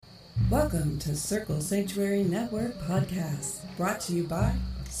Welcome to Circle Sanctuary Network Podcast, brought to you by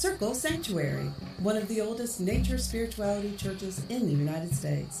Circle Sanctuary, one of the oldest nature spirituality churches in the United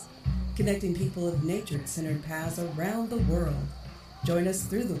States, connecting people of nature-centered paths around the world. Join us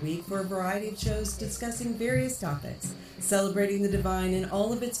through the week for a variety of shows discussing various topics, celebrating the divine in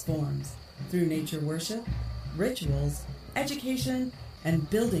all of its forms, through nature worship, rituals, education, and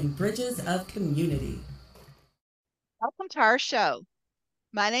building bridges of community. Welcome to our show.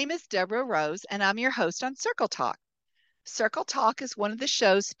 My name is Deborah Rose, and I'm your host on Circle Talk. Circle Talk is one of the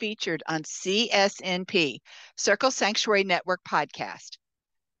shows featured on CSNP, Circle Sanctuary Network Podcast.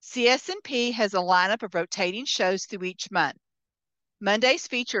 CSNP has a lineup of rotating shows through each month. Mondays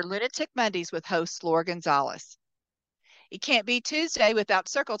feature Lunatic Mondays with host Laura Gonzalez. It can't be Tuesday without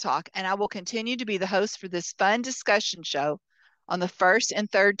Circle Talk, and I will continue to be the host for this fun discussion show on the first and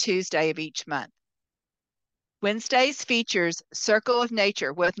third Tuesday of each month. Wednesdays features Circle of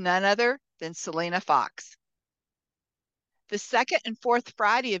Nature with none other than Selena Fox. The second and fourth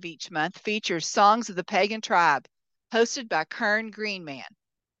Friday of each month features Songs of the Pagan Tribe, hosted by Kern Greenman.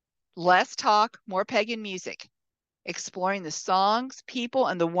 Less talk, more pagan music, exploring the songs, people,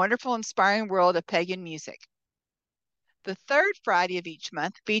 and the wonderful, inspiring world of pagan music. The third Friday of each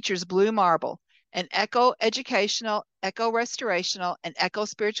month features Blue Marble, an eco-educational, eco-restorational, and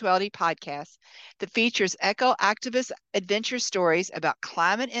eco-spirituality podcast that features eco-activist adventure stories about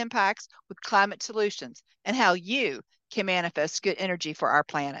climate impacts with climate solutions and how you can manifest good energy for our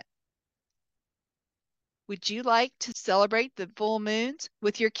planet. Would you like to celebrate the full moons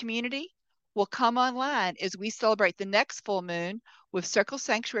with your community? Well, come online as we celebrate the next full moon with Circle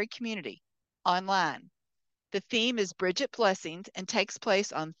Sanctuary Community online. The theme is Bridget Blessings and takes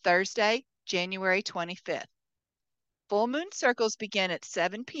place on Thursday, January 25th. Full moon circles begin at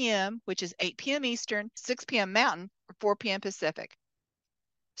 7 p.m., which is 8 p.m. Eastern, 6 p.m. Mountain, or 4 p.m. Pacific.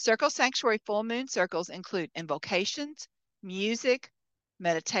 Circle Sanctuary full moon circles include invocations, music,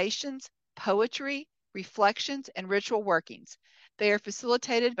 meditations, poetry, reflections, and ritual workings. They are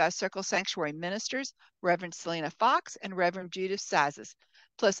facilitated by Circle Sanctuary ministers, Reverend Selena Fox and Reverend Judith Sizes,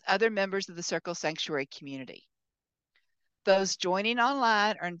 plus other members of the Circle Sanctuary community. Those joining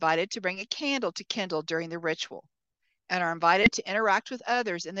online are invited to bring a candle to kindle during the ritual and are invited to interact with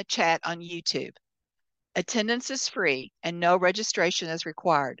others in the chat on YouTube. Attendance is free and no registration is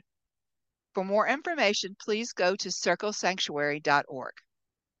required. For more information, please go to circlesanctuary.org.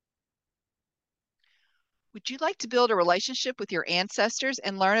 Would you like to build a relationship with your ancestors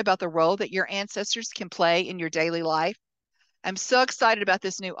and learn about the role that your ancestors can play in your daily life? I'm so excited about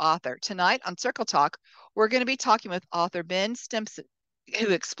this new author. Tonight on Circle Talk, we're going to be talking with author Ben Stimpson, who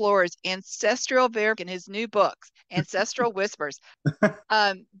explores ancestral veneration in his new books, Ancestral Whispers.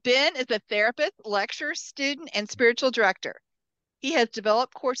 Ben is a therapist, lecturer, student, and spiritual director. He has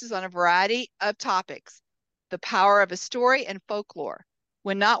developed courses on a variety of topics, the power of a story and folklore.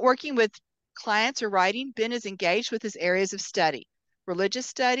 When not working with clients or writing, Ben is engaged with his areas of study, religious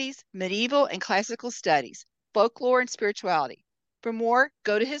studies, medieval and classical studies, folklore, and spirituality. For more,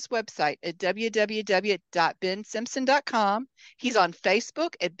 go to his website at www.benstimpson.com. He's on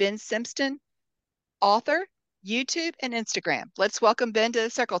Facebook at Ben Stimpson, author, YouTube, and Instagram. Let's welcome Ben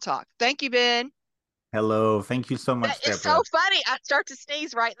to Circle Talk. Thank you, Ben. Hello. Thank you so much, It's Deborah. so funny. I start to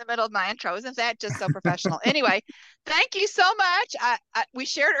sneeze right in the middle of my intro. Isn't that just so professional? Anyway, thank you so much. We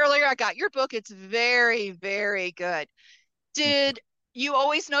shared earlier, I got your book. It's very, very good. Did you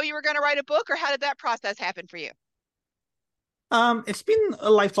always know you were going to write a book, or how did that process happen for you? It's been a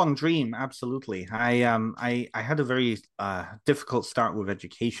lifelong dream, absolutely. I had a very difficult start with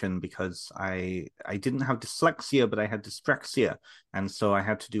education because I didn't have dyslexia, but I had dyspraxia, and so I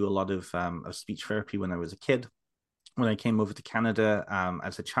had to do a lot of speech therapy when I was a kid. When I came over to Canada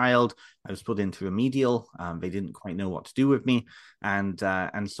as a child, I was put into remedial. They didn't quite know what to do with me, and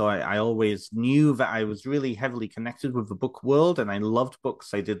so I always knew that I was really heavily connected with the book world, and I loved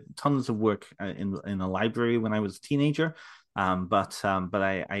books. I did tons of work in a library when I was a teenager, but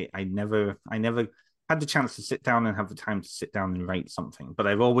I never had the chance to sit down and have the time to sit down and write something. But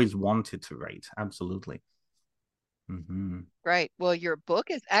I've always wanted to write, absolutely. Mm-hmm. Right. Well, your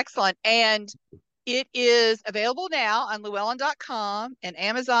book is excellent, and it is available now on Llewellyn.com and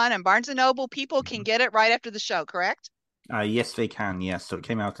Amazon and Barnes & Noble. People can get it right after the show, correct? Yes, they can. Yes. So it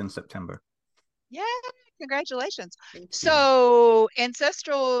came out in September. Yeah. Congratulations. So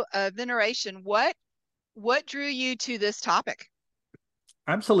ancestral veneration, what drew you to this topic?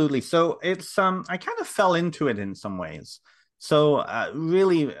 Absolutely. So it's I kind of fell into it in some ways. So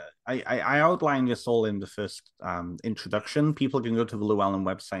really, I outlined this all in the first introduction. People can go to the Llewellyn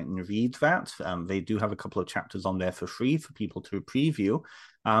website and read that. They do have a couple of chapters on there for free for people to preview.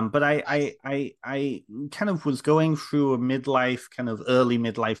 But I kind of was going through a early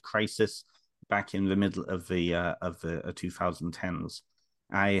midlife crisis back in the middle of the 2010s.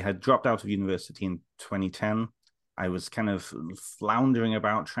 I had dropped out of university in 2010. I was kind of floundering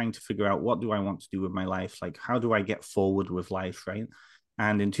about trying to figure out, what do I want to do with my life? Like, how do I get forward with life, right?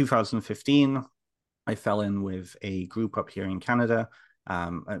 And in 2015, I fell in with a group up here in Canada.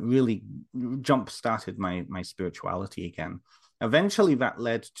 It really jump-started my spirituality again. Eventually, that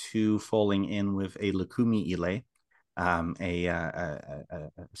led to falling in with a Lukumi Ile,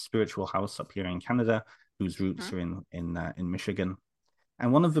 a spiritual house up here in Canada, whose roots are in Michigan.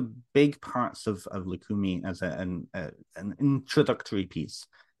 And one of the big parts of Lukumi as an introductory piece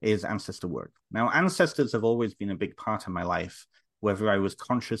is ancestor work. Now, ancestors have always been a big part of my life, whether I was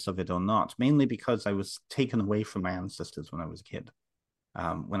conscious of it or not, mainly because I was taken away from my ancestors when I was a kid.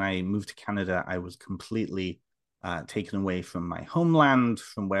 When I moved to Canada, I was completely taken away from my homeland,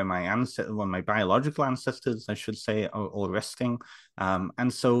 from where my biological ancestors, I should say, are all resting.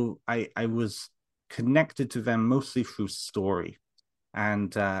 And so I was connected to them mostly through story.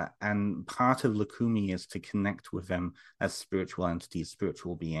 And part of Lukumi is to connect with them as spiritual entities,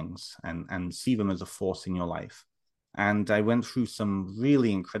 spiritual beings, and see them as a force in your life. And I went through some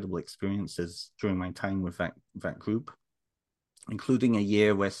really incredible experiences during my time with that group, including a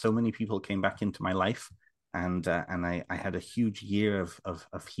year where so many people came back into my life, and I had a huge year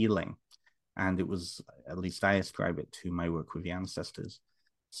of healing. And it was, at least I ascribe it to my work with the ancestors.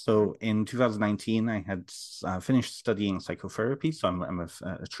 So in 2019, I had finished studying psychotherapy. So I'm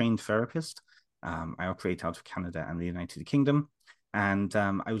a trained therapist. I operate out of Canada and the United Kingdom. And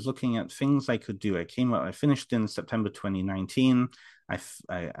I was looking at things I could do. I finished in September 2019.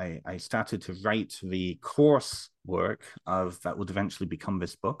 I started to write the course work that would eventually become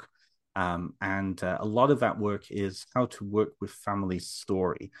this book. And a lot of that work is how to work with family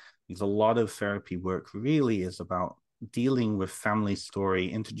story. Because a lot of therapy work really is about dealing with family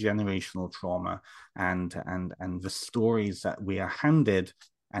story, intergenerational trauma, and the stories that we are handed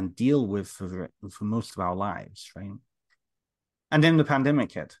and deal with for most of our lives, right? And then the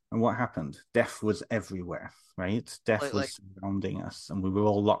pandemic hit, and what happened? Death was everywhere, right? Death was surrounding us, and we were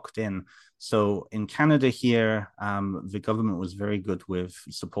all locked in. So in Canada here, the government was very good with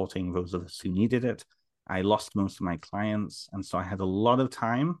supporting those of us who needed it. I lost most of my clients, and so I had a lot of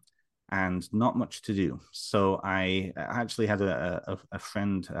time and not much to do. So I actually had a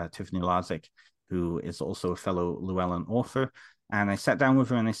friend, Tiffany Larzik, who is also a fellow Llewellyn author. And I sat down with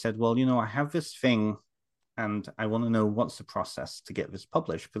her and I said, well, I have this thing and I want to know what's the process to get this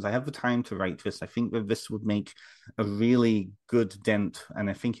published, because I have the time to write this. I think that this would make a really good dent and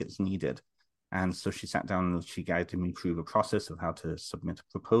I think it's needed. And so she sat down and she guided me through the process of how to submit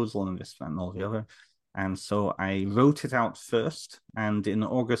a proposal and this, that, and all the other. And so I wrote it out first. And in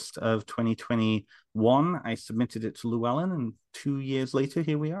August of 2021, I submitted it to Llewellyn. And 2 years later,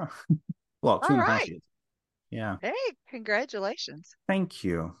 here we are. Well, two and a half years. Yeah. Hey, congratulations. Thank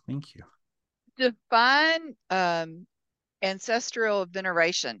you. Thank you. Define ancestral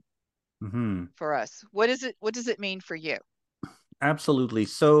veneration for us. What does it mean for you? Absolutely.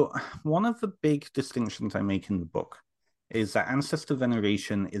 So one of the big distinctions I make in the book is that ancestor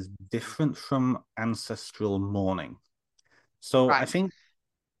veneration is different from ancestral mourning. So I think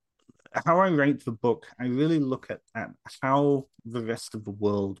how I write the book, I really look at how the rest of the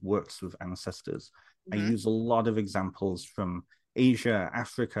world works with ancestors. I use a lot of examples from Asia,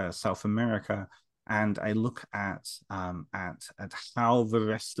 Africa, South America, and I look at how the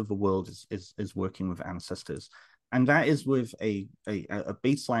rest of the world is working with ancestors. And that is with a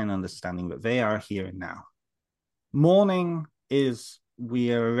baseline understanding that they are here and now. Mourning is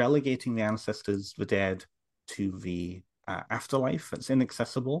we are relegating the ancestors, the dead, to the afterlife that's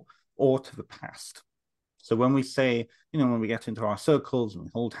inaccessible or to the past. So when we say, when we get into our circles and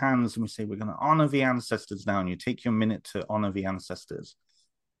we hold hands and we say, we're going to honor the ancestors now, and you take your minute to honor the ancestors.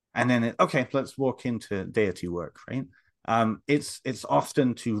 And then, okay, let's walk into deity work, right? It's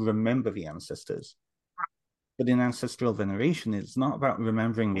often to remember the ancestors. But in ancestral veneration, it's not about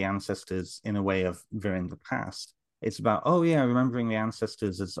remembering the ancestors in a way of they're in the past. It's about, remembering the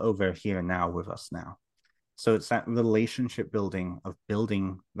ancestors as, they're here now with us now. So it's that relationship building of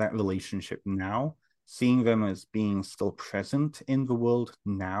building that relationship now, seeing them as being still present in the world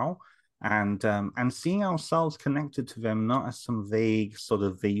now, and seeing ourselves connected to them, not as some vague sort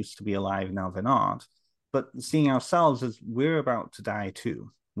of, they used to be alive, now they're not, but seeing ourselves as we're about to die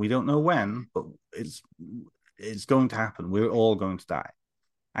too. We don't know when, but it's going to happen. We're all going to die.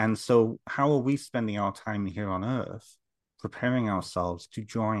 And so how are we spending our time here on Earth preparing ourselves to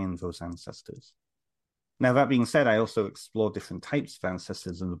join those ancestors? Now, that being said, I also explore different types of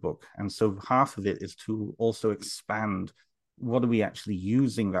ancestors in the book. And so half of it is to also expand what are we actually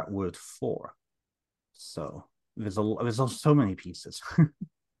using that word for? So there's so many pieces.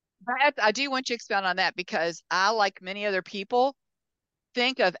 I do want you to expound on that because I, like many other people,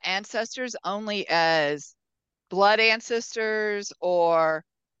 think of ancestors only as blood ancestors or,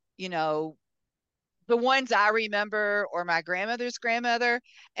 you know, the ones I remember or my grandmother's grandmother.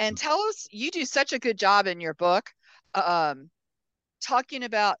 And tell us, you do such a good job in your book, um, talking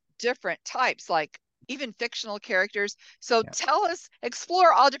about different types, like even fictional characters. So Yeah, tell us,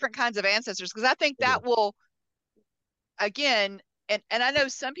 explore all different kinds of ancestors, because I think sure. that will, again, and I know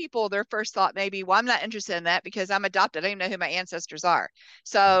some people, their first thought may be, well, I'm not interested in that because I'm adopted. I don't even know who my ancestors are.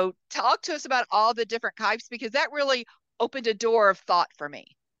 So talk to us about all the different types because that really opened a door of thought for me.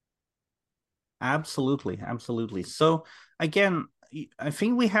 Absolutely, absolutely. So again, I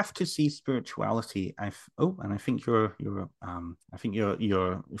think we have to see spirituality. And I think you're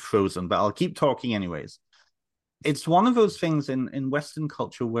frozen, but I'll keep talking anyways. It's one of those things in Western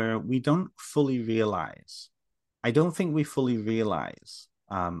culture where we don't fully realize. I don't think we fully realize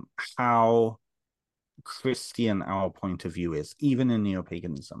how Christian our point of view is, even in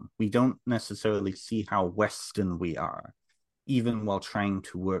neo-paganism. We don't necessarily see how Western we are, even while trying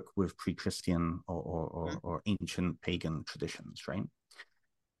to work with pre-Christian or ancient pagan traditions, right?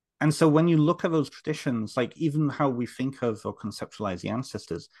 And so when you look at those traditions, like even how we think of or conceptualize the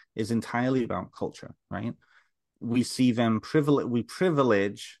ancestors is entirely about culture, right? We see them we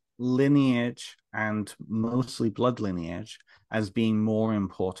privilege lineage and mostly blood lineage as being more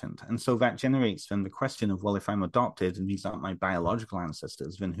important. And so that generates then the question of, well, if I'm adopted and these aren't my biological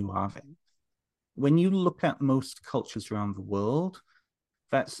ancestors, then who are they? When you look at most cultures around the world,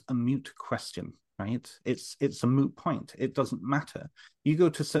 that's a mute question, right? It's a moot point. It doesn't matter. You go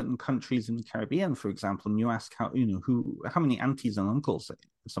to certain countries in the Caribbean, for example, and you ask how many aunties and uncles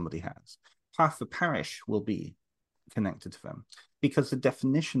somebody has. Half the parish will be connected to them because the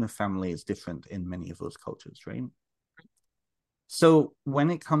definition of family is different in many of those cultures, right? So when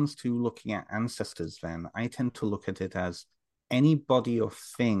it comes to looking at ancestors, then I tend to look at it as any body or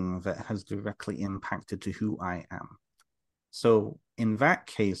thing that has directly impacted to who I am. So in that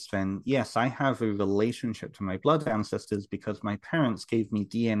case, then yes, I have a relationship to my blood ancestors because my parents gave me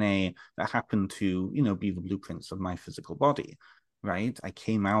DNA that happened to, be the blueprints of my physical body, right? I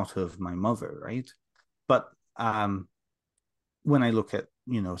came out of my mother, right? But when I look at,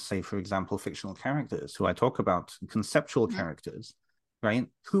 say, for example, fictional characters who I talk about, conceptual characters, right?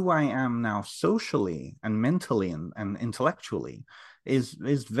 Who I am now socially and mentally and intellectually is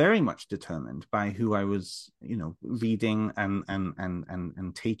very much determined by who I was, reading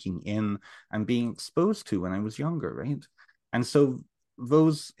and taking in and being exposed to when I was younger, right? And so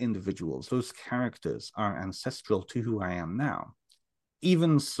those individuals, those characters are ancestral to who I am now.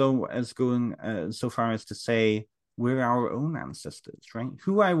 Even so as going so far as to say we're our own ancestors, right?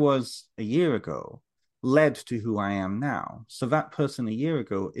 Who I was a year ago led to who I am now. So that person a year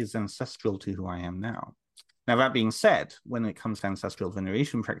ago is ancestral to who I am now. Now, that being said, when it comes to ancestral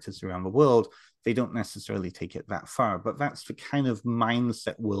veneration practice around the world, they don't necessarily take it that far, but that's the kind of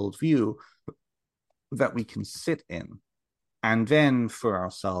mindset worldview that we can sit in and then for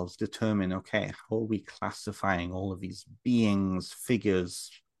ourselves determine, okay, how are we classifying all of these beings, figures,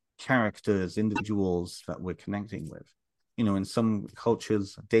 characters, individuals that we're connecting with? In some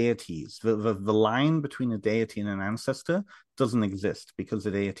cultures, deities, the line between a deity and an ancestor doesn't exist because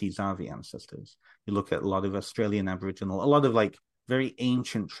the deities are the ancestors. You look at a lot of Australian Aboriginal, a lot of like very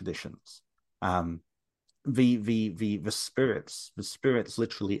ancient traditions. The spirits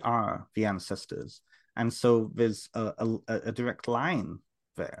literally are the ancestors, and so there's a direct line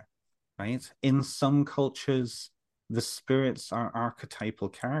there, right? In some cultures the spirits are archetypal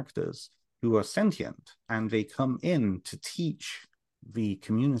characters who are sentient and they come in to teach the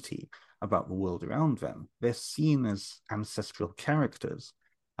community about the world around them. They're seen as ancestral characters,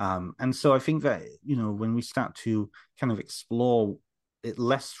 and so I think that when we start to kind of explore it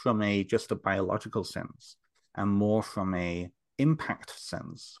less from just a biological sense and more from a impact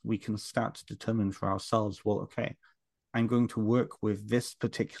sense, we can start to determine for ourselves, well, okay, I'm going to work with this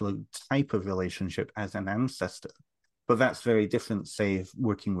particular type of relationship as an ancestor. But that's very different, say,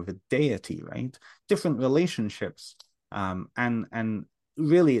 working with a deity, right? Different relationships. And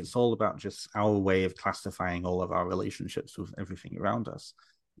really it's all about just our way of classifying all of our relationships with everything around us,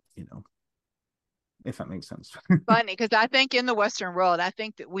 you know. if that makes sense. Funny, because I think in the Western world, I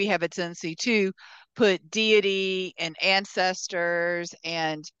think that we have a tendency to put deity and ancestors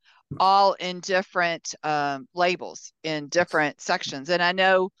and all in different labels in Yes. different sections. And I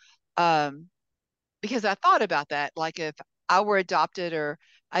know um, because I thought about that, like if I were adopted or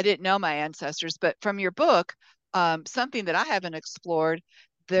I didn't know my ancestors, but from your book, something that I haven't explored,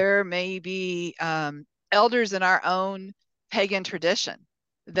 there may be elders in our own pagan tradition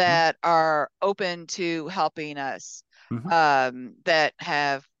Mhm. that are open to helping us, Mhm. that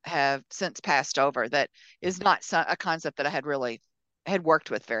have since passed over. That is not a concept that I had really had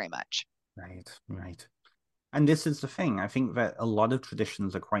worked with very much. Right, right. And this is the thing. I think that a lot of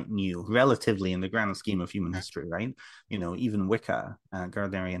traditions are quite new, relatively in the grand scheme of human history, right? Even Wicca,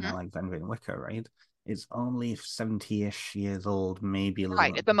 Gardnerian Mhm. Alexandrian Wicca, right? It's only 70-ish years old, maybe a little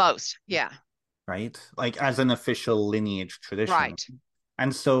Right, bit, at the most. Yeah. right? Like as an official lineage tradition. Right.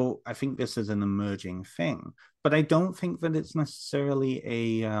 And so I think this is an emerging thing. But I don't think that it's necessarily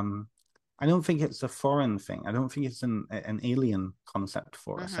I don't think it's a foreign thing. I don't think it's an alien concept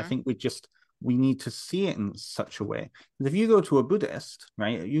for us. I Hmm. think we need to see it in such a way. If you go to a Buddhist,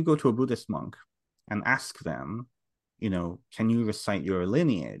 right? You go to a Buddhist monk and ask them, can you recite your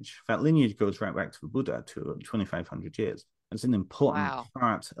lineage? That lineage goes right back to the Buddha to 2,500 years. It's an important Wow.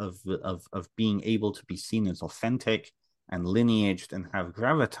 part of being able to be seen as authentic and lineaged and have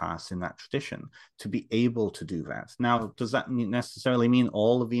gravitas in that tradition to be able to do that. Now, does that necessarily mean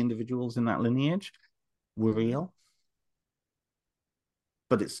all of the individuals in that lineage were Hmm. real?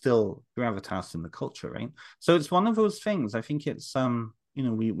 But it's still gravitas in the culture, right? So it's one of those things. I think it's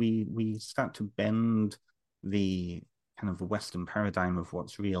we start to bend the kind of the Western paradigm of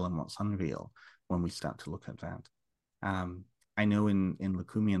what's real and what's unreal when we start to look at that. Um, I know in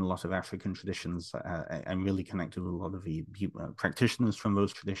Lukumi and a lot of African traditions, I'm really connected with a lot of the practitioners from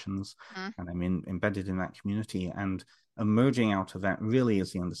those traditions, Hmm. and I'm embedded in that community. And emerging out of that really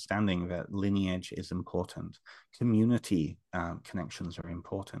is the understanding that lineage is important, community connections are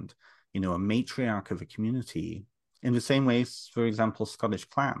important. A matriarch of a community, in the same way, for example, Scottish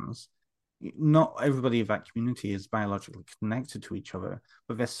clans, not everybody of that community is biologically connected to each other,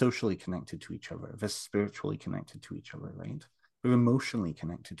 but they're socially connected to each other. They're spiritually connected to each other, right? They're emotionally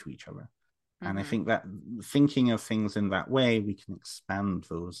connected to each other. And I Hmm. think that thinking of things in that way, we can expand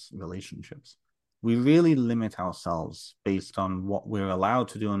those relationships. We really limit ourselves based on what we're allowed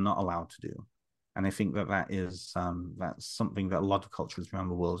to do and not allowed to do. And I think that's something that a lot of cultures around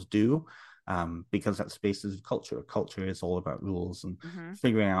the world do, because that's the basis of culture. Culture is all about rules and Hmm.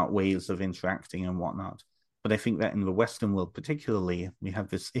 figuring out ways of interacting and whatnot. But I think that in the Western world, particularly, we have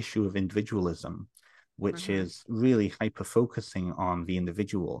this issue of individualism, which Hmm. is really hyper focusing on the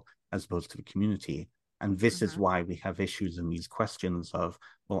individual as opposed to the community. And this is Hmm. why we have issues in these questions of,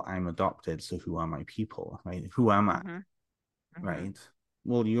 well, I'm adopted, so who are my people, right? Who am I, Hmm. Hmm. right?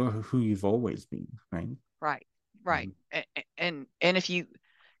 Well, you're who you've always been, right? Right. Right. Um, And if you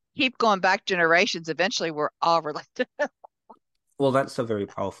keep going back generations, eventually we're all related. well, that's a very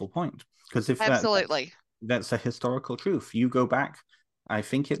powerful point because if Absolutely. that's a historical truth. You go back, I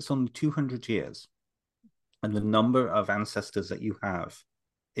think it's only 200 years, and the number of ancestors that you have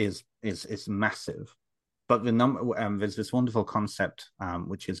is massive. But there's this wonderful concept,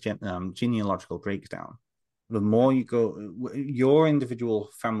 which is genealogical breakdown. The more you go, your individual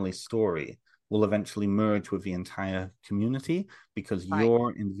family story will eventually merge with the entire community because Right.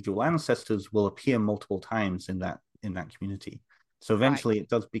 your individual ancestors will appear multiple times in that community. So Right. eventually, it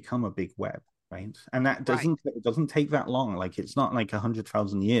does become a big web, right? And that Right. doesn't take that long. Like it's not like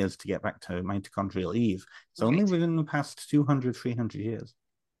 100,000 years to get back to mitochondrial Eve. It's only Right. within the past 200, 300 years.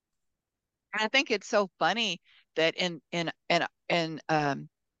 And I think it's so funny that in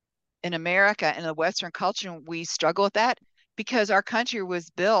America in the Western culture we struggle with that because our country was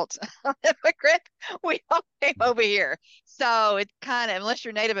built on immigrant. We all came over here. So it kind of, unless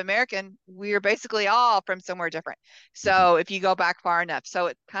you're Native American, we're basically all from somewhere different. Mhm. So if you go back far enough, so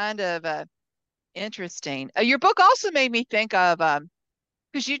it's kind of interesting. Your book also made me think of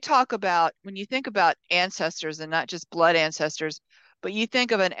because you talk about when you think about ancestors and not just blood ancestors, but you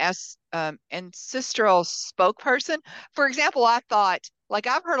think of an ancestral spokesperson. For example, I thought, like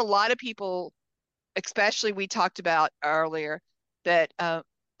I've heard a lot of people, especially we talked about earlier, that a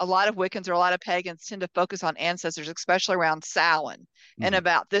lot of Wiccans or a lot of pagans tend to focus on ancestors, especially around Samhain and Mhm.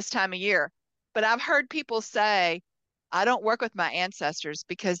 about this time of year. But I've heard people say, I don't work with my ancestors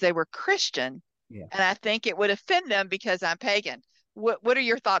because they were Christian, Yeah. and I think it would offend them because I'm pagan. What are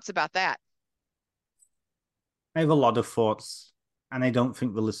your thoughts about that? I have a lot of thoughts, and I don't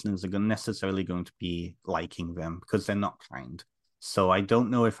think the listeners are necessarily going to be liking them because they're not kind. So I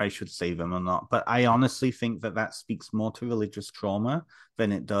don't know if I should save them or not, but I honestly think that that speaks more to religious trauma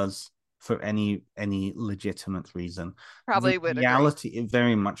than it does for any legitimate reason. The Probably would agree. reality,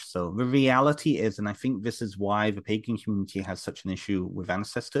 very much so. The reality is, and I think this is why the pagan community has such an issue with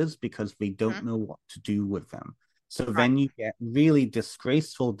ancestors, because they don't know what to do with them. So then you get really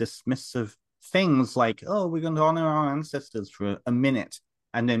disgraceful, dismissive things like, oh, we're going to honor our ancestors for a minute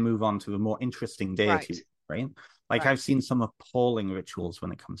and then move on to a more interesting deity, right? Like I've seen some appalling rituals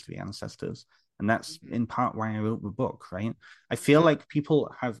when it comes to the ancestors. And that's in part why I wrote the book, right? I feel like people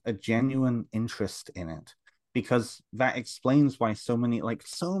have a genuine interest in it because that explains why so many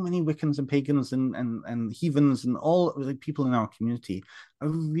Wiccans and pagans and heathens and all the people in our community are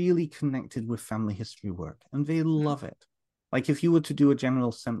really connected with family history work and they love it. Like if you were to do a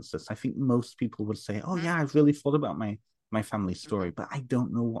general census, I think most people would say, oh yeah, I've really thought about my family story, but I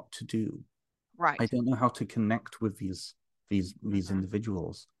don't know what to do. I don't know how to connect with these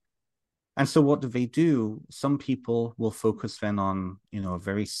individuals. And so what do? Some people will focus then on, a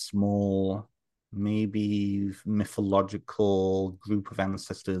very small, maybe mythological group of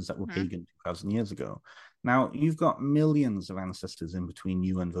ancestors that were pagan 2,000 years ago. Now, you've got millions of ancestors in between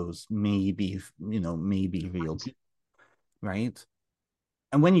you and those maybe real people, right?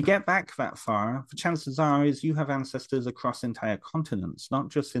 And when you get back that far, the chances are is you have ancestors across entire continents, not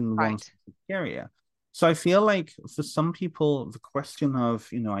just in one area. So I feel like for some people, the question of,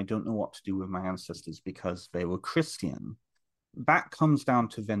 I don't know what to do with my ancestors because they were Christian, that comes down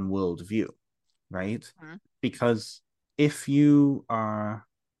to then worldview, right? Because if you are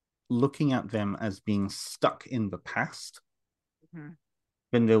looking at them as being stuck in the past,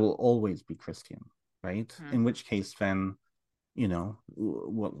 then they will always be Christian, right? In which case, then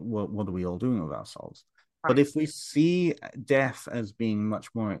what are we all doing with ourselves? But if we see death as being much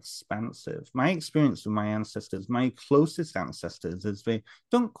more expansive, my experience with my ancestors, my closest ancestors, is they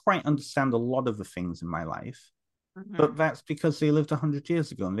don't quite understand a lot of the things in my life, but that's because they lived 100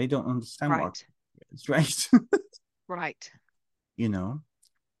 years ago and they don't understand what it is, right? Right.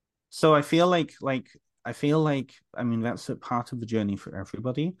 So I feel like I mean that's a part of the journey for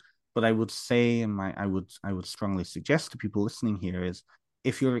everybody. But I would say, I would strongly suggest to people listening here is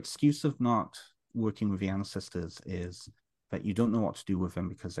if your excuse of not working with the ancestors is that you don't know what to do with them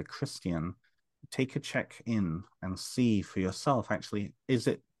because they're Christian, take a check in and see for yourself, actually, is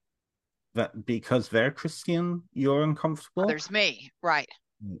it that because they're Christian, you're uncomfortable? There's me, right.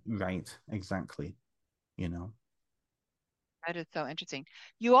 Right, exactly. That is so interesting.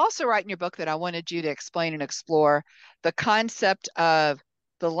 You also write in your book that I wanted you to explain and explore the concept of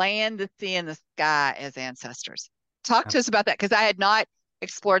the land, the sea, and the sky as ancestors. Talk to us about that because I had not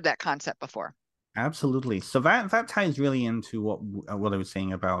explored that concept before. Absolutely. So that ties really into what I was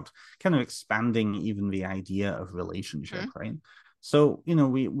saying about kind of expanding even the idea of relationship, right? So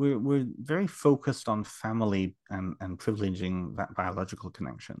we're very focused on family and privileging that biological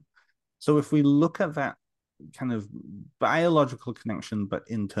connection. So if we look at that kind of biological connection, but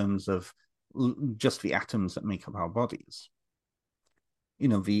in terms of just the atoms that make up our bodies,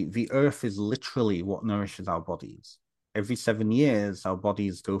 the earth is literally what nourishes our bodies. Every 7 years, our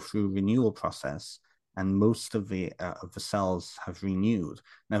bodies go through a renewal process, and most of the cells have renewed.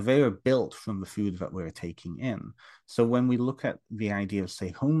 Now, they are built from the food that we're taking in. So when we look at the idea of, say,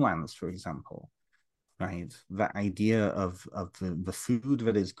 homelands, for example, right, that idea of the food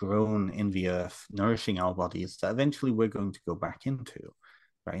that is grown in the earth, nourishing our bodies, that eventually we're going to go back into,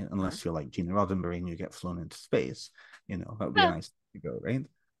 right? Unless you're like Gina Roddenberry and you get flown into space, that would be nice to go, right?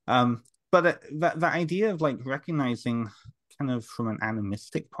 But that idea of like recognizing kind of from an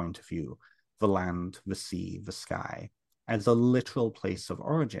animistic point of view, the land, the sea, the sky, as a literal place of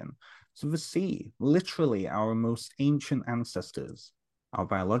origin. So the sea, literally our most ancient ancestors, our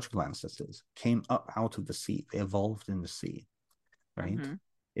biological ancestors, came up out of the sea. They evolved in the sea, right?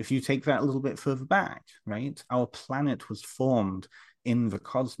 If you take that a little bit further back, right, our planet was formed in the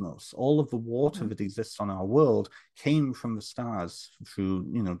cosmos. All of the water that exists on our world came from the stars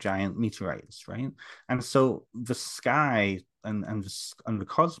through, giant meteorites, right? And so the sky and the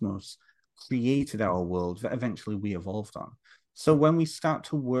cosmos created our world that eventually we evolved on. So when we start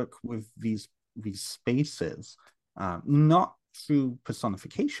to work with these spaces, not through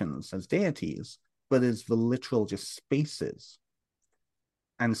personifications as deities, but as the literal just spaces,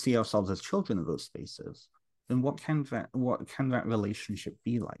 and see ourselves as children of those spaces, then what can that relationship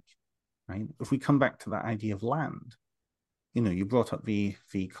be like, right? If we come back to that idea of land, you brought up the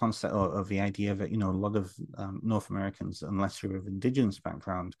concept of the idea that a lot of North Americans, unless you're of indigenous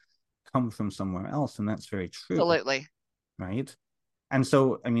background, come from somewhere else, and that's very true. Absolutely. Right. And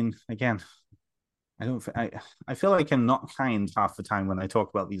so, I mean, again, I feel like I'm not kind half the time when I talk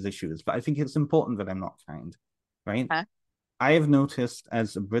about these issues, but I think it's important that I'm not kind, right? Huh? I have noticed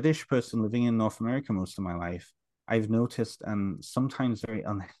as a British person living in North America most of my life, I've noticed sometimes very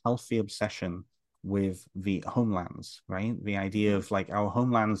unhealthy obsession with the homelands, right? The idea of like our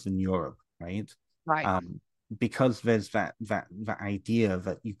homelands in Europe, right? Right. Because there's that idea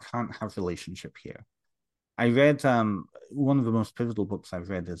that you can't have relationship here. I read one of the most pivotal books I've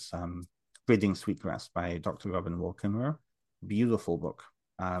read is Breeding Sweetgrass by Dr. Robin Wall Kimmerer. Beautiful book.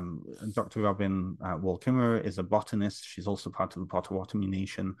 Dr. Robin Wall Kimmerer is a botanist. She's also part of the Potawatomi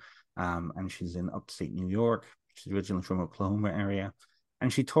Nation, and she's in upstate New York. She's originally from Oklahoma area,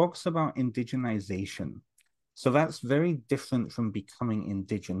 and she talks about indigenization. So that's very different from becoming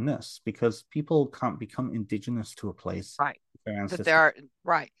indigenous because people can't become indigenous to a place. Right. Their That ancestors, there are,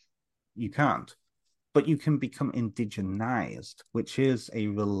 right. you can't, but you can become indigenized, which is a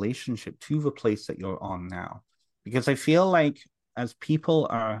relationship to the place that you're on now. Because I feel like as people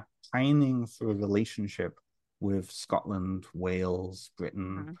are pining for a relationship with Scotland, Wales,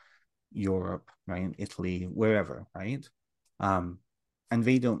 Britain, Mm-hmm. Europe, right, Italy, wherever, right, and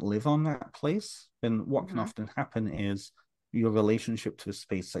they don't live on that place, then what can Mm-hmm. often happen is your relationship to the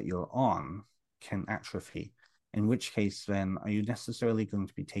space that you're on can atrophy. In which case, then, are you necessarily going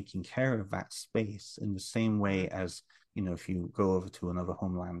to be taking care of that space in the same way as, if you go over to another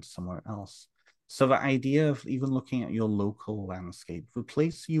homeland somewhere else? So the idea of even looking at your local landscape, the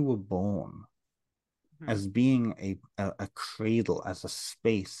place you were born, Mm-hmm. as being a cradle, as a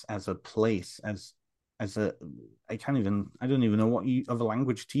space, as a place, as a I don't even know what other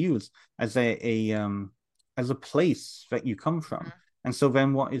language to use, as as a place that you come from. Mm-hmm. And so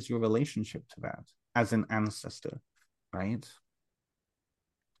then what is your relationship to that as an ancestor, right?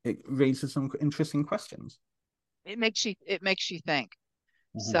 It raises some interesting questions. It makes you think.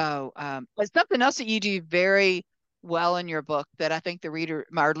 Mhm. So, but something else that you do very well in your book that I think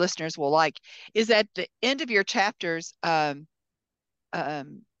our listeners will like, is at the end of your chapters, um,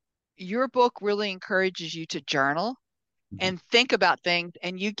 your book really encourages you to journal Mhm. and think about things,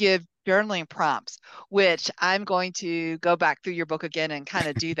 and you give journaling prompts, which I'm going to go back through your book again and kind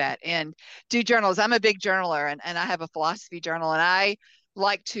of do that and do journals. I'm a big journaler, and I have a philosophy journal, and I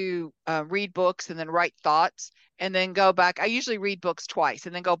like to read books and then write thoughts and then go back. I usually read books twice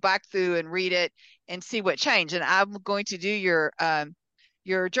and then go back through and read it and see what changed. And I'm going to do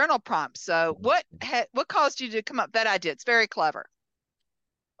your journal prompts. So what caused you to come up with that idea? It's very clever.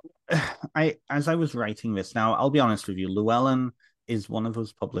 As I was writing this, now I'll be honest with you, Llewellyn is one of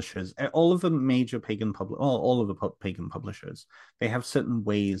those publishers. All of the major all of the pagan publishers, they have certain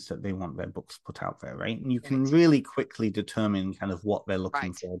ways that they want their books put out there, right? And you can Right. really quickly determine kind of what they're looking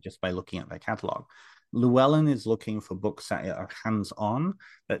Right. for just by looking at their catalog. Llewellyn is looking for books that are hands-on,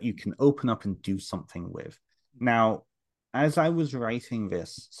 that you can open up and do something with. Now, as I was writing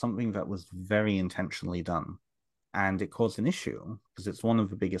this, something that was very intentionally done and it caused an issue because it's one of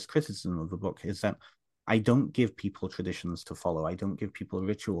the biggest criticism of the book is that I don't give people traditions to follow. I don't give people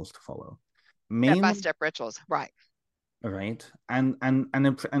rituals to follow. Step by Mainly, step rituals. Right. right? And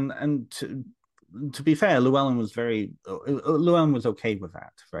to be fair, Llewellyn was okay with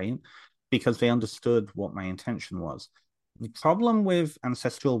that, right? Because they understood what my intention was. The problem with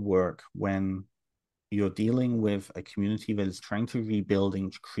ancestral work when you're dealing with a community that is trying to rebuild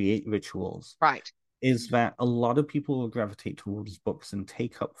and create rituals Right. is that a lot of people will gravitate towards books and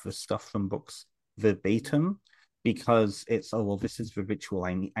take up the stuff from books verbatim because it's, oh well, this is the ritual,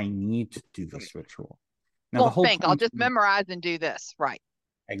 I need to do Right. this ritual. Now the Won't whole think. I'll point, just memorize and do this. Right.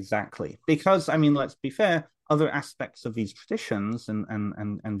 exactly, because I mean, let's be fair, other aspects of these traditions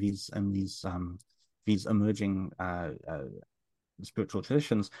and these emerging spiritual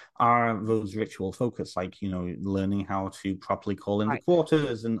traditions are those ritual focus, like learning how to properly call in the Right.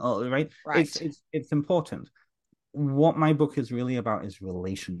 quarters and all, right? it's Right. it's it's important. What my book is really about is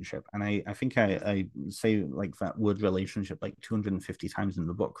relationship. And I think I say like that word relationship like 250 times in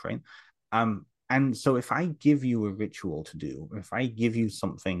the book, right? And so if I give you a ritual to do, or if I give you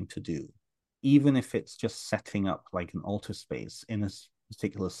something to do, even if it's just setting up like an altar space in a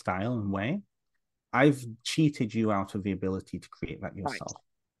particular style and way, I've cheated you out of the ability to create that Right. yourself,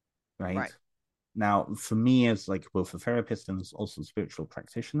 right? Right. Now, for me, as like both a therapist and as also a spiritual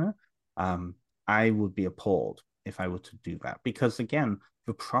practitioner, um, I would be appalled if I were to do that because again,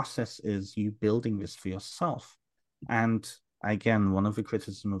 the process is you building this for yourself. And again, one of the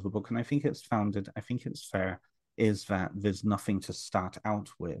criticism of the book, and I think it's founded, I think it's fair, is that there's nothing to start out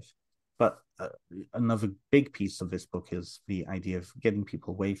with. But another big piece of this book is the idea of getting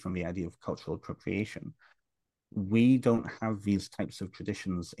people away from the idea of cultural appropriation. We don't have these types of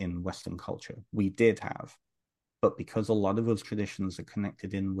traditions in Western culture. We did have, but because a lot of those traditions are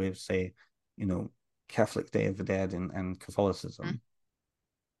connected in with, say, Catholic Day of the Dead and Catholicism,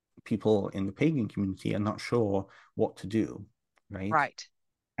 people in the pagan community are not sure what to do, right? Right.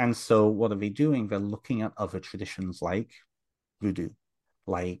 And so what are they doing? They're looking at other traditions like voodoo,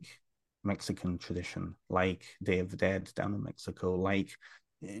 like Mexican tradition, like Day of the Dead down in Mexico, like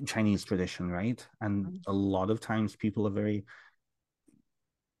Chinese tradition, right? And a lot of times people are very,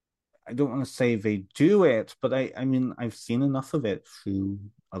 I don't want to say they do it, but I mean, I've seen enough of it through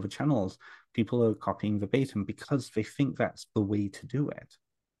other channels. People are copying verbatim because they think that's the way to do it.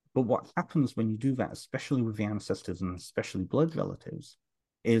 But what happens when you do that, especially with the ancestors and especially blood relatives,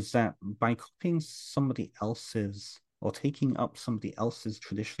 is that by copying somebody else's or taking up somebody else's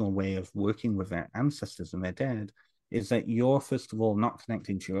traditional way of working with their ancestors and their dead, is that you're, first of all, not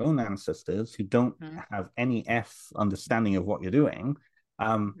connecting to your own ancestors who don't have any understanding of what you're doing.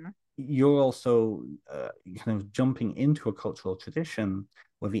 You're also kind of jumping into a cultural tradition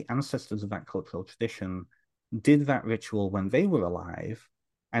where the ancestors of that cultural tradition did that ritual when they were alive,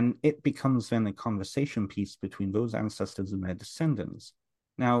 and it becomes then a conversation piece between those ancestors and their descendants.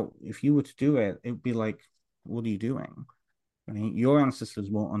 Now, if you were to do it, it would be like, what are you doing? I mean, your ancestors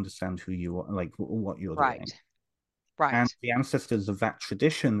won't understand who you are, like what you're doing. Right. And the ancestors of that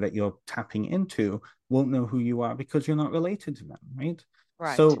tradition that you're tapping into won't know who you are because you're not related to them, right?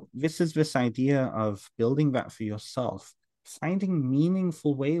 So this idea of building that for yourself, finding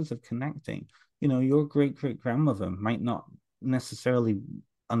meaningful ways of connecting. Your great-great-grandmother might not necessarily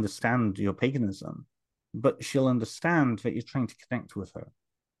understand your paganism, but she'll understand that you're trying to connect with her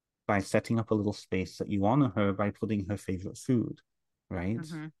by setting up a little space that you honor her by putting her favorite food, right?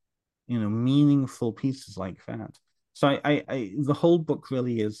 Meaningful pieces like that. So I the whole book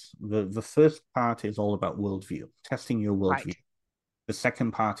really is the first part is all about worldview, testing your worldview. Right. The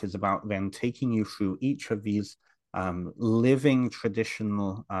second part is about then taking you through each of these living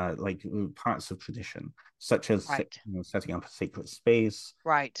traditional like parts of tradition, such as setting up a sacred space,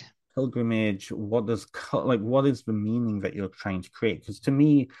 right, pilgrimage. What is the meaning that you're trying to create? Because to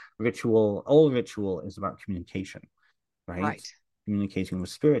me, all ritual is about communication, right? Communicating with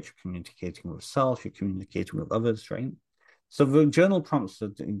spirit, you're communicating with self, you're communicating with others, right? So the journal prompts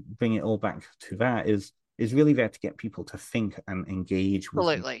to bring it all back to that is really there to get people to think and engage with.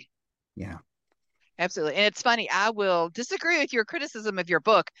 Absolutely. Yeah. Absolutely. And it's funny, I will disagree with your criticism of your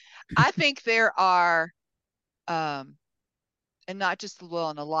book. I think there are, and not just Will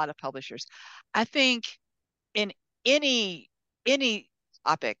and a lot of publishers, I think in any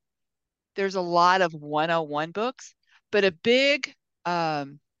topic, there's a lot of 101 books, but a big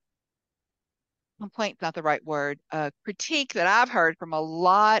complaint's not the right word, critique that I've heard from a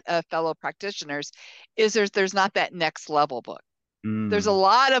lot of fellow practitioners is there's not that next level book. There's a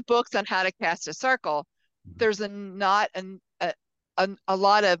lot of books on how to cast a circle. There's not a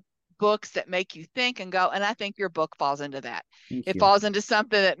lot of books that make you think and go, and I think your book falls into that. It falls into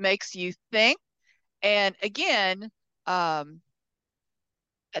something that makes you think. And again, I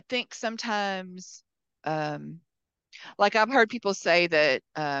think sometimes, like I've heard people say that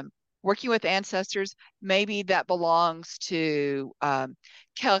working with ancestors, maybe that belongs to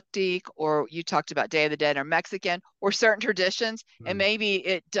Celtic, or you talked about Day of the Dead, or Mexican, or certain traditions, and maybe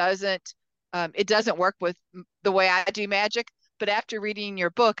it doesn't work with the way I do magic. But after reading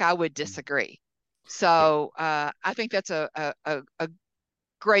your book, I would disagree. So I think that's a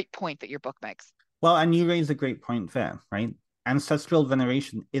great point that your book makes. Well, and you raise a great point there, right? Ancestral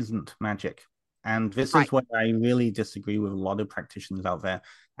veneration isn't magic. And this is where I really disagree with a lot of practitioners out there.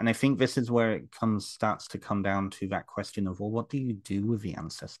 And I think this is where it starts to come down to that question of, well, what do you do with the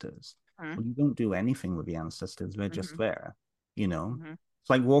ancestors? Well, you don't do anything with the ancestors. They're just there, It's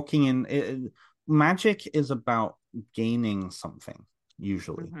like walking in. Magic is about gaining something,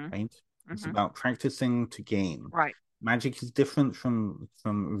 usually, right? It's about practicing to gain. Right. Magic is different from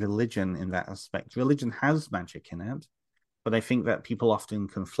religion in that aspect. Religion has magic in it, but I think that people often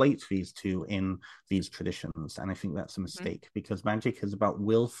conflate these two in these traditions, and I think that's a mistake because magic is about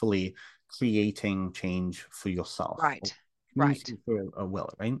willfully creating change for yourself, right? For a will,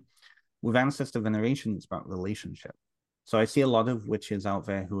 right? With ancestor veneration, it's about relationship. So I see a lot of witches out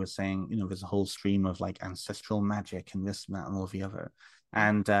there who are saying, there's a whole stream of like ancestral magic and this, and that, and all the other.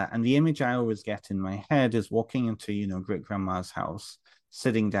 And the image I always get in my head is walking into, great grandma's house,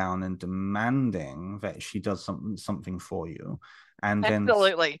 sitting down and demanding that she does something for you, and then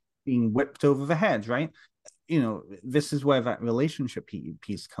being whipped over the head, right? This is where that relationship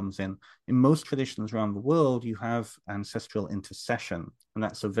piece comes in. In most traditions around the world, you have ancestral intercession, and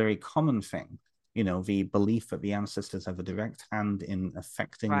that's a very common thing. the belief that the ancestors have a direct hand in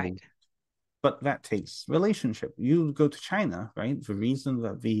affecting Right. but that takes relationship. You go to China, right? The reason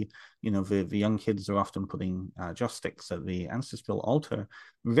that the young kids are often putting joss sticks at the ancestral altar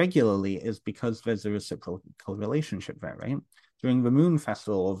regularly is because there's a reciprocal relationship there, right? During the Moon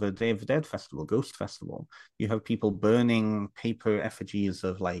Festival or the Day of the Dead Festival, Ghost Festival, you have people burning paper effigies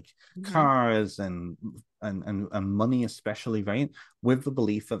of like cars and money, especially, right? With the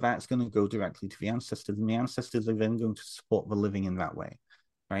belief that that's going to go directly to the ancestors, and the ancestors are then going to support the living in that way,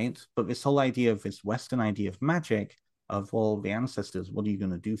 right? But this whole idea of this Western idea of magic, of all the ancestors, what are you going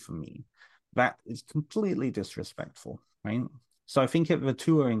to do for me? That is completely disrespectful, right? So I think the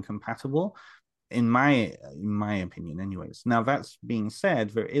two are incompatible, in my opinion, anyways. Now, that's being said,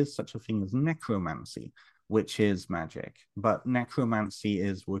 there is such a thing as necromancy, which is magic, but necromancy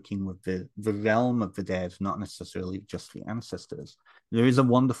is working with the realm of the dead, not necessarily just the ancestors. There is a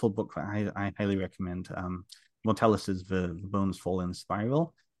wonderful book that I highly recommend. Mortellis's The Bones Fall in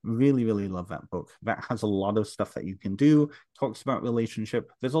Spiral. Really, really love that book. That has a lot of stuff that you can do, talks about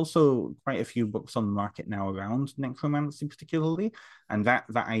relationship. There's also quite a few books on the market now around necromancy, particularly, and that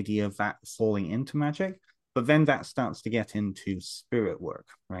idea of that falling into magic. But then that starts to get into spirit work,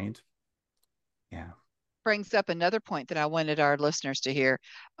 right? Yeah. Brings up another point that I wanted our listeners to hear.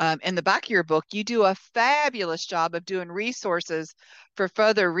 In the back of your book, you do a fabulous job of doing resources for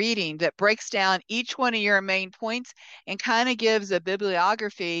further reading that breaks down each one of your main points and kind of gives a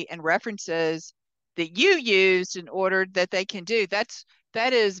bibliography and references that you used in order that they can do. That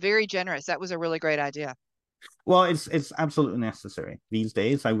is very generous. That was a really great idea. Well, it's absolutely necessary these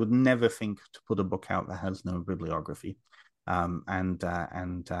days. I would never think to put a book out that has no bibliography, and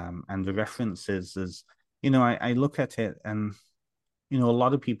the references is, I look at it, and a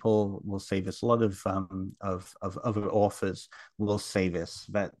lot of people will say this. A lot of other authors will say this,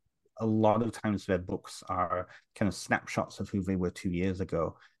 that a lot of times their books are kind of snapshots of who they were 2 years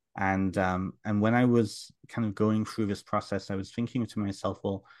ago. And when I was kind of going through this process, I was thinking to myself,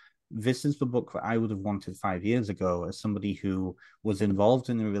 well, this is the book that I would have wanted 5 years ago as somebody who was involved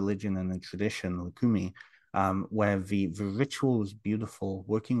in a religion and a tradition, Lukumi, where the ritual was beautiful,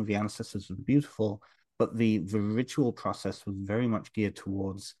 working with the ancestors was beautiful, but the ritual process was very much geared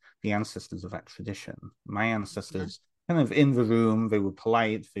towards the ancestors of that tradition. My ancestors, kind of in the room, they were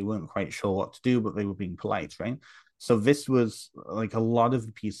polite, they weren't quite sure what to do, but they were being polite, right? So this was like a lot of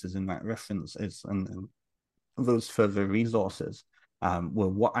the pieces in that reference is, and those further resources were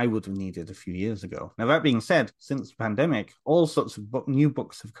what I would have needed a few years ago. Now, that being said, since the pandemic, all sorts of new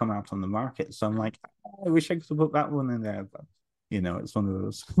books have come out on the market. So I'm like, oh, I wish I could have put that one in there, but it's one of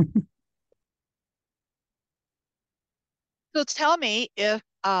those. So tell me if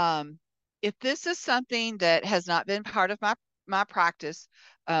this is something that has not been part of my practice,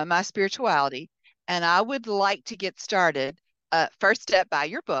 my spirituality, and I would like to get started. First step, buy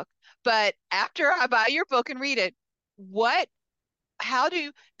your book. But after I buy your book and read it, what, how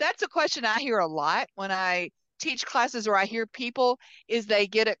do, that's a question I hear a lot when I teach classes or I hear people is they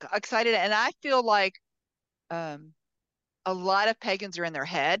get excited. And I feel like um, a lot of pagans are in their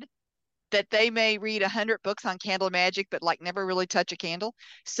head that they may read 100 books on candle magic, but like never really touch a candle.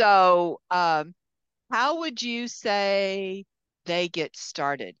 So, how would you say they get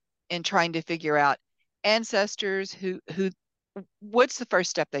started in trying to figure out ancestors what's the first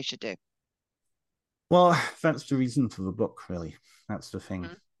step they should do? Well, that's the reason for the book, really. That's the thing,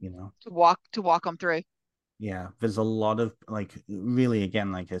 Mhm. you know. To walk them through. Yeah, there's a lot of like really,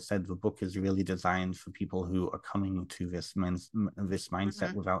 again, like I said, the book is really designed for people who are coming to this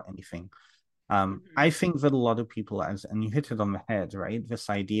mindset Hmm. without anything. Hmm. I think that a lot of people, and you hit it on the head, right? This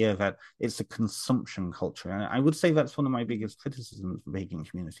idea that it's a consumption culture. And I would say that's one of my biggest criticisms of the pagan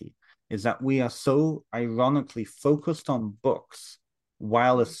community, is that we are so ironically focused on books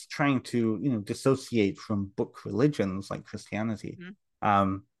while it's trying to, dissociate from book religions like Christianity. Hmm.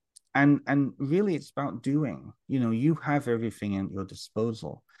 Um, and really it's about doing. You have everything at your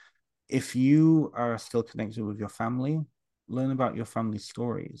disposal. If you are still connected with your family, learn about your family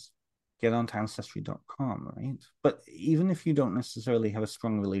stories, get onto ancestry.com, right? But even if you don't necessarily have a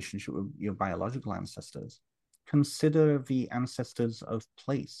strong relationship with your biological ancestors, consider the ancestors of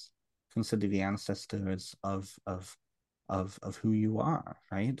place, consider the ancestors of who you are,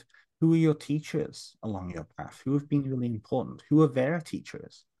 right? Who are your teachers along your path? Who have been really important? Who are their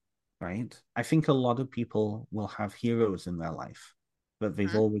teachers, right? I think a lot of people will have heroes in their life that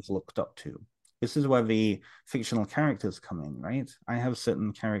they've Hmm. always looked up to. This is where the fictional characters come in, right? I have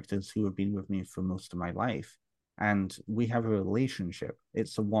certain characters who have been with me for most of my life, and we have a relationship.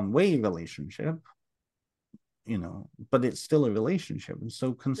 It's a one-way relationship, but it's still a relationship. And so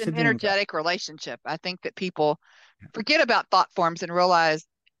It's an considering that, energetic relationship. I think that people forget about thought forms and realize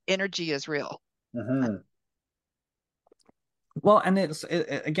energy is real. well, and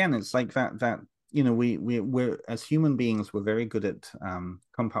again, it's like that we're as human beings, we're very good at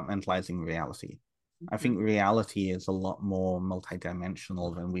compartmentalizing reality. I think reality is a lot more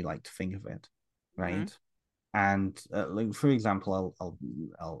multidimensional than we like to think of it, right? And like, for example,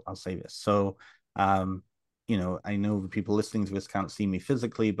 I'll say this. So, I know the people listening to this can't see me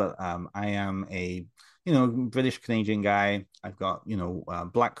physically, but I am a British Canadian guy. I've got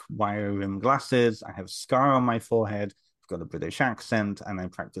black wire rim glasses. I have a scar on my forehead. I've got a British accent, and I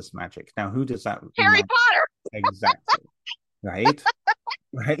practice magic. Now, who does that Harry remind? Potter. Exactly. Right.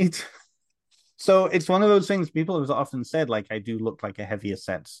 Right. So it's one of those things people have often said, like, I do look like a heavier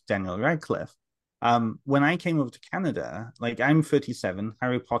set Daniel Radcliffe. When I came over to Canada, like, I'm 37,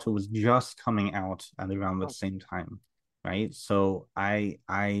 Harry Potter was just coming out at around the same time, right? So I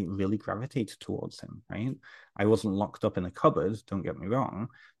really gravitated towards him, right? I wasn't locked up in a cupboard, don't get me wrong,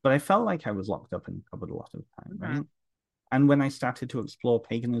 but I felt like I was locked up in a cupboard a lot of the time, right? And when I started to explore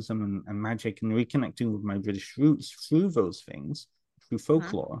paganism and magic and reconnecting with my British roots through those things, through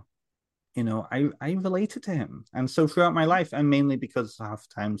folklore, I related to him. And so throughout my life, and mainly because half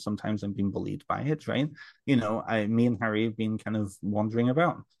the time, sometimes I'm being bullied by it, right? Me and Harry have been kind of wandering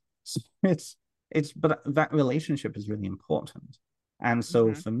about. So but that relationship is really important. And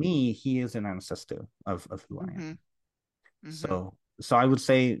so for me, he is an ancestor of who I am. So I would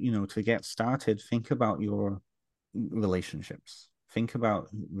say, to get started, think about your relationships. Think about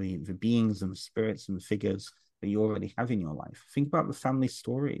the beings and the spirits and the figures that you already have in your life. Think about the family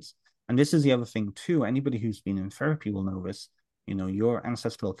stories. And this is the other thing too. Anybody who's been in therapy will know this. Your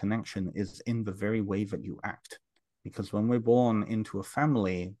ancestral connection is in the very way that you act. Because when we're born into a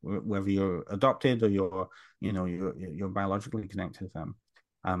family, whether you're adopted or you're biologically connected to them,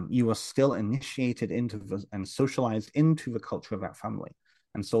 you are still initiated into and socialized into the culture of that family.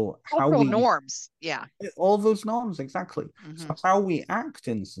 And so cultural norms, yeah, all those norms, exactly. So how we act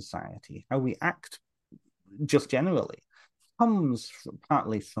in society, how we act just generally, comes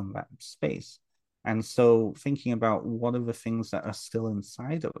partly from that space. And so thinking about what are the things that are still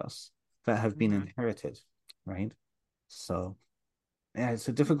inside of us that have been inherited, right? So yeah, it's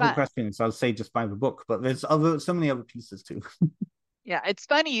a difficult question. So I'll say just buy the book, but there's so many other pieces too. Yeah, it's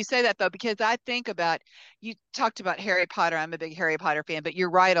funny you say that though, because I think about, you talked about Harry Potter. I'm a big Harry Potter fan, but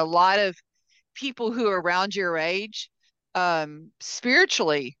you're right. A lot of people who are around your age,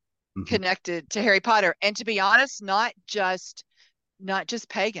 spiritually connected to Harry Potter. And to be honest, not just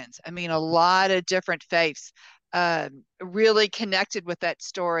pagans. I mean, a lot of different faiths really connected with that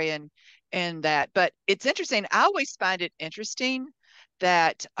story and that. But it's interesting. I always find it interesting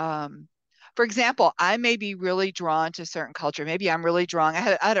that, for example, I may be really drawn to a certain culture. Maybe I'm really drawn.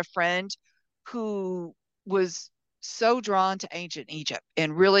 I had a friend who was so drawn to ancient Egypt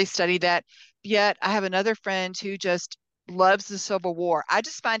and really studied that. Yet I have another friend who just loves the Civil War. I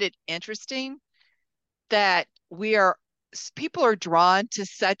just find it interesting that people are drawn to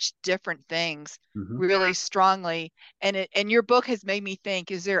such different things really strongly. And your book has made me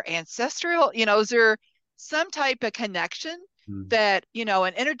think, is there ancestral, is there some type of connection that,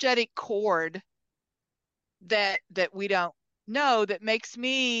 an energetic cord that we don't know that makes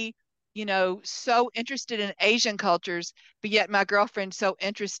me, so interested in Asian cultures, but yet my girlfriend's so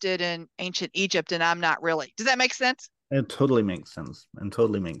interested in ancient Egypt and I'm not really. Does that make sense? It totally makes sense and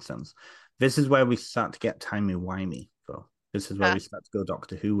totally makes sense. This is where we start to get timey-wimey, though. This is where we start to go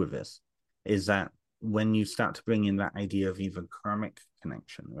Doctor Who with this, is that when you start to bring in that idea of even karmic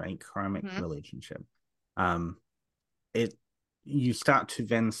connection, right? Karmic relationship. You start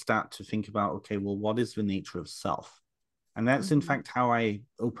to think about, okay, well, what is the nature of self? And that's in fact how I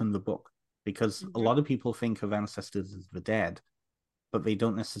open the book, because a lot of people think of ancestors as the dead, but they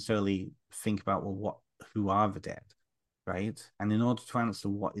don't necessarily think about, well, who are the dead? Right? And in order to answer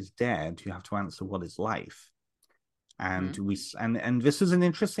what is dead, you have to answer what is life. And and this is an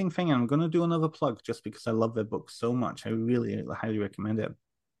interesting thing. I'm going to do another plug just because I love their book so much. I really highly recommend it.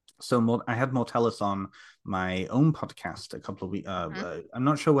 So I had Mortellus on my own podcast a couple of weeks. I'm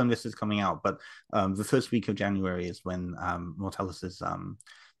not sure when this is coming out, but the first week of January is when Mortellus's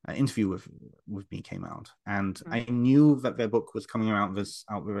interview with me came out, and I knew that their book was coming out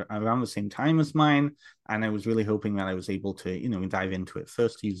around the same time as mine, and I was really hoping that I was able to dive into it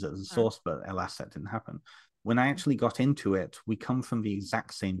first, use it as a source, but alas, that didn't happen. When I actually got into it, we come from the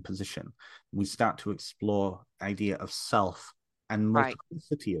exact same position. We start to explore idea of self and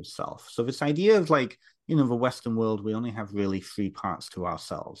multiplicity of self. So this idea of the Western world, we only have really three parts to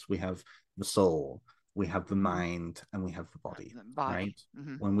ourselves. We have the soul, we have the mind, and we have the body, The body. right?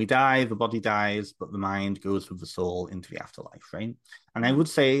 Mm-hmm. When we die, the body dies, but the mind goes with the soul into the afterlife, right? And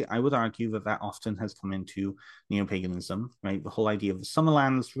Mm-hmm. I would argue that often has come into neo-paganism, right? The whole idea of the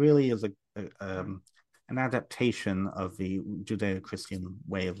Summerlands really is an adaptation of the Judeo-Christian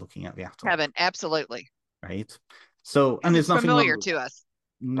way of looking at the afterlife, Heaven, absolutely. right? So, Because and there's it's nothing wrong familiar with to that. us.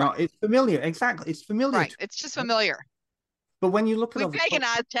 No, Right. it's familiar, exactly. It's familiar Right. to, It's just right? familiar. But when you look at We other cultures,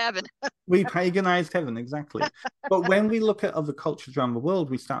 paganized heaven. we paganized heaven, exactly. But when we look at other cultures around the world,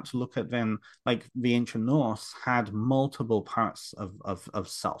 we start to look at then, like the ancient Norse had multiple parts of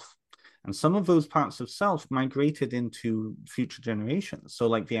self. And some of those parts of self migrated into future generations. So,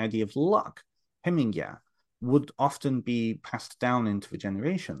 like the idea of luck, Hemingya, would often be passed down into the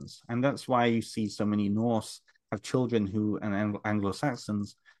generations. And that's why you see so many Norse have children who, and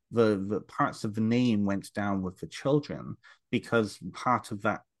Anglo-Saxons, the parts of the name went down with the children because part of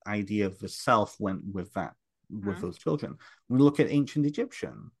that idea of the self went with that with Mm-hmm. those children. We look at ancient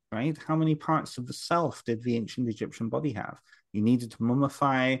Egyptian, right? How many parts of the self did the ancient Egyptian body have? You needed to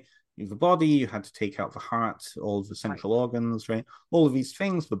mummify the body, you had to take out the heart, all of the Right. central organs, right? All of these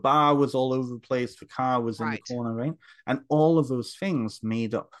things. The bar was all over the place, the car was in the Right. corner, right? And all of those things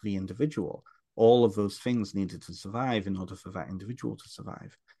made up the individual. All of those things needed to survive in order for that individual to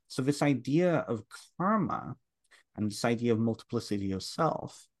survive. So, this idea of karma and this idea of multiplicity of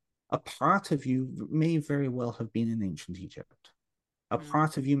self, a part of you may very well have been in ancient Egypt. A Mm-hmm.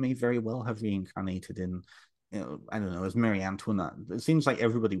 part of you may very well have reincarnated in, I don't know, as Marie Antoinette. It seems like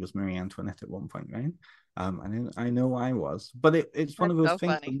everybody was Marie Antoinette at one point, right? I know I was, but it's one That's of those so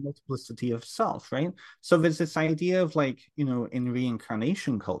things, the funny. multiplicity of self, right? So there's this idea of, like, in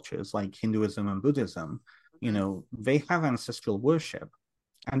reincarnation cultures like Hinduism and Buddhism, Mm-hmm. they have ancestral worship,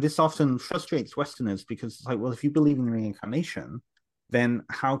 and this often frustrates Westerners because it's like, well, if you believe in reincarnation, then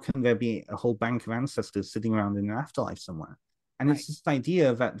how can there be a whole bank of ancestors sitting around in an afterlife somewhere? And Right. it's this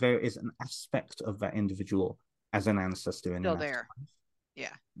idea that there is an aspect of that individual as an ancestor in an Still there. afterlife,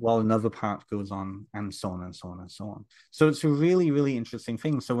 Yeah. while another part goes on, and so on and so on and so on. So it's a really, really interesting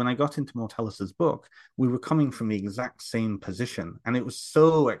thing. So when I got into Mortellis's book, we were coming from the exact same position, and it was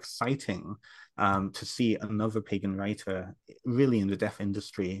so exciting to see another pagan writer really in the deaf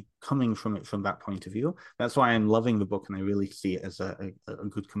industry coming from it from that point of view. That's why I'm loving the book, and I really see it as a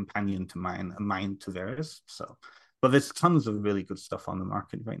good companion to mine, a mine to theirs. So, but there's tons of really good stuff on the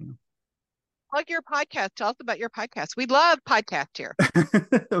market right now. Plug your podcast. Tell us about your podcast. We love podcast here.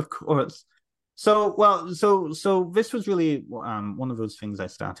 Of course. So, well, so this was really one of those things I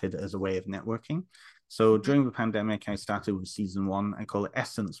started as a way of networking. So Mm-hmm. during the pandemic, I started with season one. I call it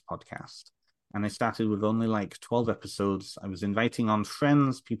Essence Podcast. And I started with only like 12 episodes. I was inviting on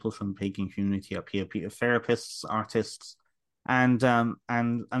friends, people from the pagan community up here, therapists, artists, and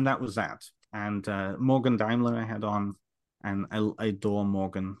that was that. And Morgan Daimler I had on, and I adore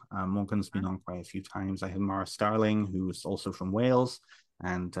Morgan. Morgan's been on quite a few times. I had Mara Starling, who was also from Wales,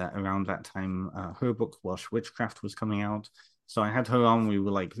 and around that time, her book Welsh Witchcraft was coming out. So I had her on. We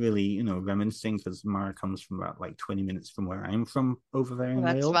were like really, reminiscing, because Mara comes from about like 20 minutes from where I'm from over there Well, in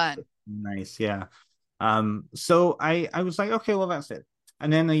that's Wales. fun. Nice, yeah. So I was like, okay, well, that's it.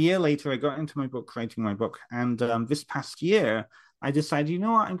 And then a year later, I got into my book, writing my book. And this past year, I decided, you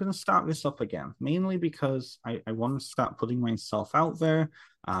know what, I'm going to start this up again, mainly because I want to start putting myself out there.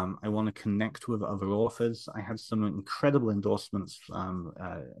 I want to connect with other authors. I had some incredible endorsements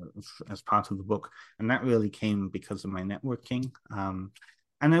as part of the book, and that really came because of my networking.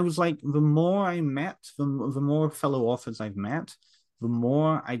 And I was like, the more I met, the more fellow authors I've met, the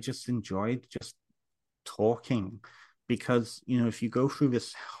more I just enjoyed just talking. Because, if you go through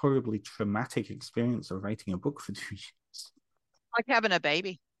this horribly traumatic experience of writing a book for 2 years, Like having a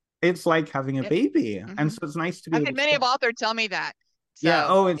baby. it's like having a Yep. baby. And Mm-hmm. so it's nice to be I've able had to many share. of authors tell me that. Yeah,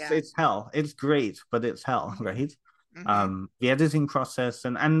 So oh, it's yeah. it's hell. It's great, but it's hell, Mm-hmm. right? Mm-hmm. The editing process,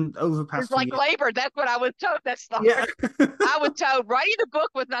 and over the It's past few like years. labor. That's what I was told. That's the Yeah. hard. I was told writing the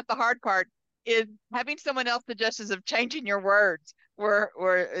book was not the hard part. Is having someone else suggestions of changing your words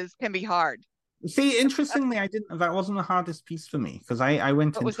can be hard. See, interestingly, that wasn't the hardest piece for me, because I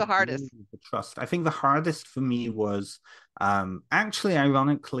went What was into the it really hardest? with the trust. I think the hardest for me was, actually,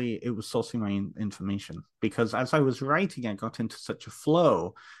 ironically, it was sourcing my information, because as I was writing, I got into such a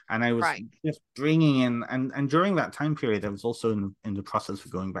flow, and I was Right. just bringing in, and during that time period, I was also in the process of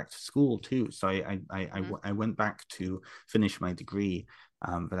going back to school too. So Mm-hmm. I went back to finish my degree,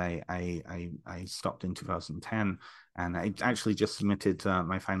 but I stopped in 2010. And I actually just submitted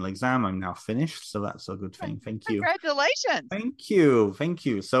my final exam. I'm now finished, so that's a good thing. Thank you. Congratulations. Thank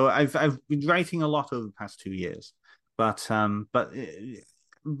you. So I've been writing a lot over the past 2 years, but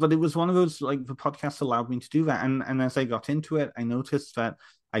but it was one of those, like, the podcast allowed me to do that. And as I got into it, I noticed that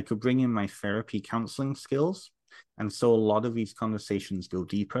I could bring in my therapy counseling skills. And so a lot of these conversations go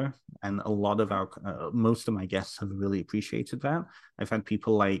deeper, and a lot of most of my guests have really appreciated that. I've had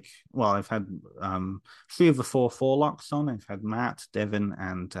people like, well, I've had 3 of the 4 Forlocks on. I've had Matt, Devin,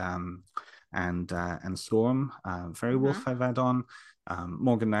 and Storm. Fairy Wolf I've had on.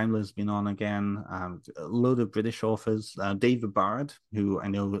 Morgan Daimler's been on again. A load of British authors. David Bard, who I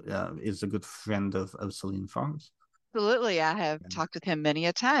know is a good friend of Celine Fox. Absolutely. I have talked with him many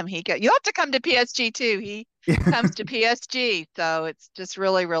a time. You have to come to PSG too. He comes to PSG. So it's just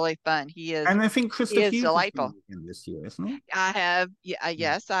really, really fun. And I think Christopher Hughes delightful. Is this year, isn't he? I have,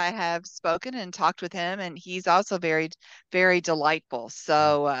 yes, I have spoken and talked with him, and he's also very, very delightful.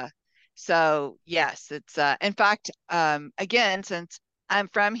 So yes, it's in fact, again, since I'm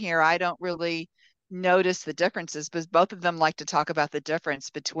from here, I don't really notice the differences, but both of them like to talk about the difference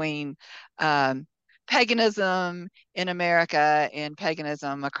between paganism in America and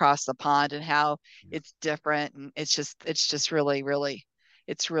paganism across the pond, and how it's different, and it's just really, really,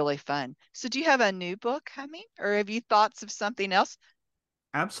 it's really fun. So do you have a new book coming, or have you thoughts of something else?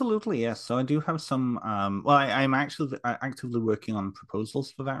 Absolutely, yes. So I do have some. Well, I'm actually actively working on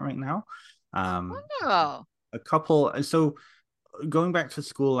proposals for that right now. Oh, A couple. So going back to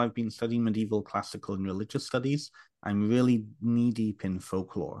school, I've been studying medieval, classical, and religious studies. I'm really knee deep in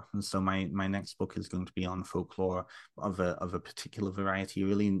folklore, and so my next book is going to be on folklore of a particular variety,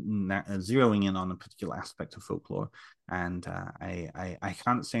 really zeroing in on a particular aspect of folklore. And I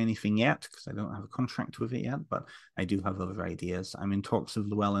can't say anything yet because I don't have a contract with it yet, but I do have other ideas. I'm in talks with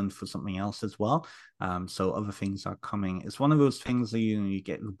Llewellyn for something else as well. So other things are coming. It's one of those things that you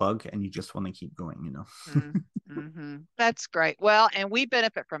get the bug and you just want to keep going. That's great. Well, and we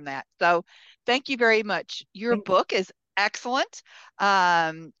benefit from that. So thank you very much. Your book is excellent.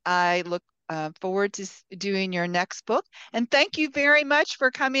 I look forward to doing your next book. And thank you very much for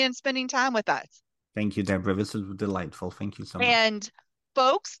coming and spending time with us. Thank you, Deborah. This was delightful. Thank you so much. And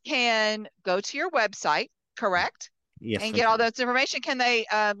folks can go to your website, correct? Yes. And get all this information. Can they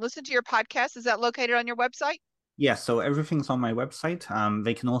listen to your podcast? Is that located on your website? Yeah, so everything's on my website.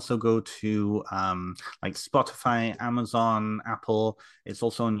 They can also go to like Spotify, Amazon, Apple. It's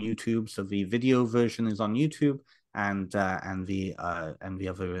also on YouTube. So the video version is on YouTube, and the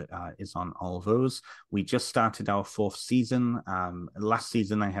other is on all of those. We just started our 4th season. Last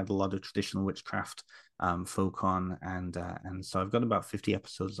season I had a lot of traditional witchcraft folk on, and so I've got about 50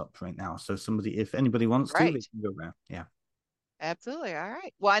 episodes up right now. So if anybody wants to, they can go there. Yeah. Absolutely. All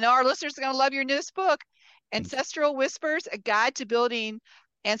right. Well, I know our listeners are going to love your newest book, Ancestral Whispers, A Guide to Building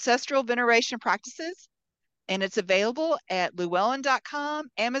Ancestral Veneration Practices. And it's available at llewellyn.com,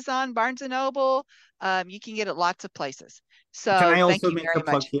 Amazon, Barnes & Noble. You can get it lots of places. So can I also thank you make very a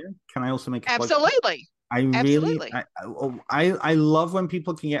plug much. Here? Can I also make a plug? Absolutely. I love when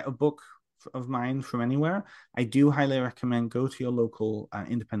people can get a book of mine from anywhere. I do highly recommend go to your local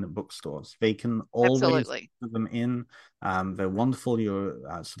independent bookstores. They can always put them in. They're wonderful. You're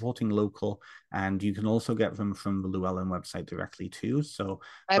supporting local, and you can also get them from the Llewellyn website directly too. So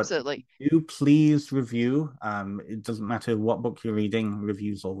absolutely, do please review. It doesn't matter what book you're reading.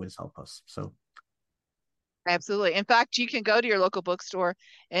 Reviews always help us. So. Absolutely. In fact, you can go to your local bookstore,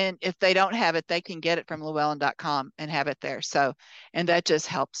 and if they don't have it, they can get it from llewellyn.com and have it there. So, and that just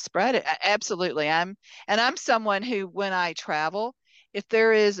helps spread it. Absolutely. I'm someone who, when I travel, if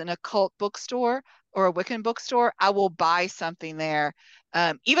there is an occult bookstore or a Wiccan bookstore, I will buy something there.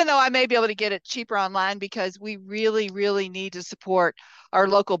 Even though I may be able to get it cheaper online, because we really, really need to support our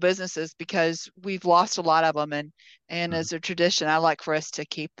local businesses, because we've lost a lot of them. And as a tradition, I like for us to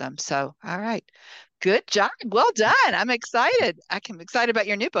keep them. So, all right. Good job. Well done. I'm excited. I'm excited about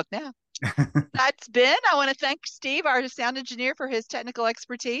your new book now. That's Ben. I want to thank Steve, our sound engineer, for his technical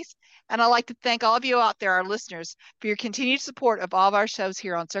expertise. And I'd like to thank all of you out there, our listeners, for your continued support of all of our shows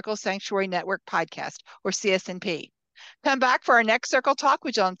here on Circle Sanctuary Network Podcast, or CSNP. Come back for our next Circle Talk,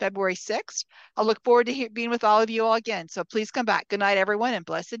 which is on February 6th. I look forward to being with all of you all again. So please come back. Good night, everyone, and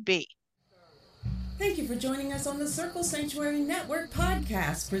blessed be. Thank you for joining us on the Circle Sanctuary Network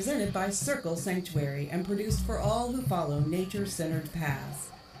podcast, presented by Circle Sanctuary and produced for all who follow nature-centered paths.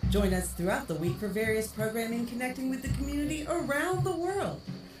 Join us throughout the week for various programming connecting with the community around the world.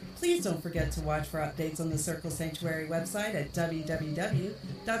 Please don't forget to watch for updates on the Circle Sanctuary website at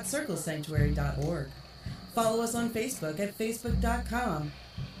www.circlesanctuary.org. Follow us on Facebook at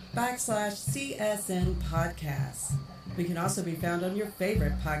facebook.com/CSN Podcasts. We can also be found on your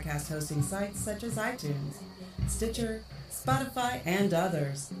favorite podcast hosting sites such as iTunes, Stitcher, Spotify, and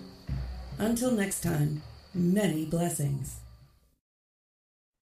others. Until next time, many blessings.